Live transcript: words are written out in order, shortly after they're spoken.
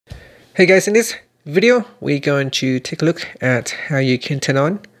Hey guys, in this video, we're going to take a look at how you can turn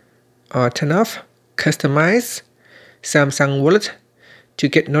on or turn off customize Samsung Wallet to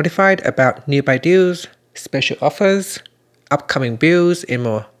get notified about nearby deals, special offers, upcoming bills, and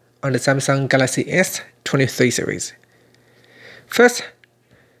more on the Samsung Galaxy S23 series. First,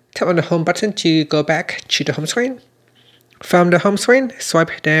 tap on the home button to go back to the home screen. From the home screen,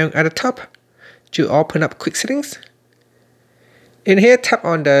 swipe down at the top to open up quick settings. In here, tap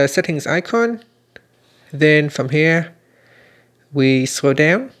on the settings icon. Then from here, we scroll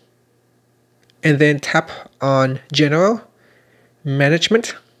down and then tap on General,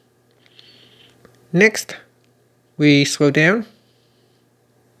 Management. Next, we scroll down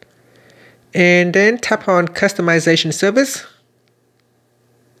and then tap on Customization Service.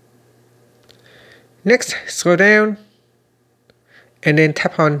 Next, scroll down and then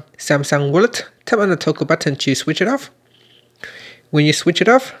tap on Samsung Wallet. Tap on the toggle button to switch it off. When you switch it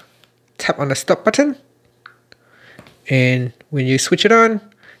off, tap on the stop button. And when you switch it on,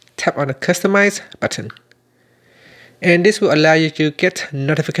 tap on the customize button. And this will allow you to get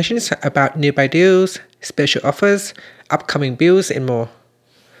notifications about nearby deals, special offers, upcoming bills, and more.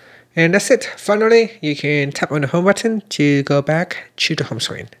 And that's it. Finally, you can tap on the home button to go back to the home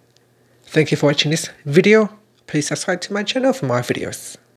screen. Thank you for watching this video. Please subscribe to my channel for more videos.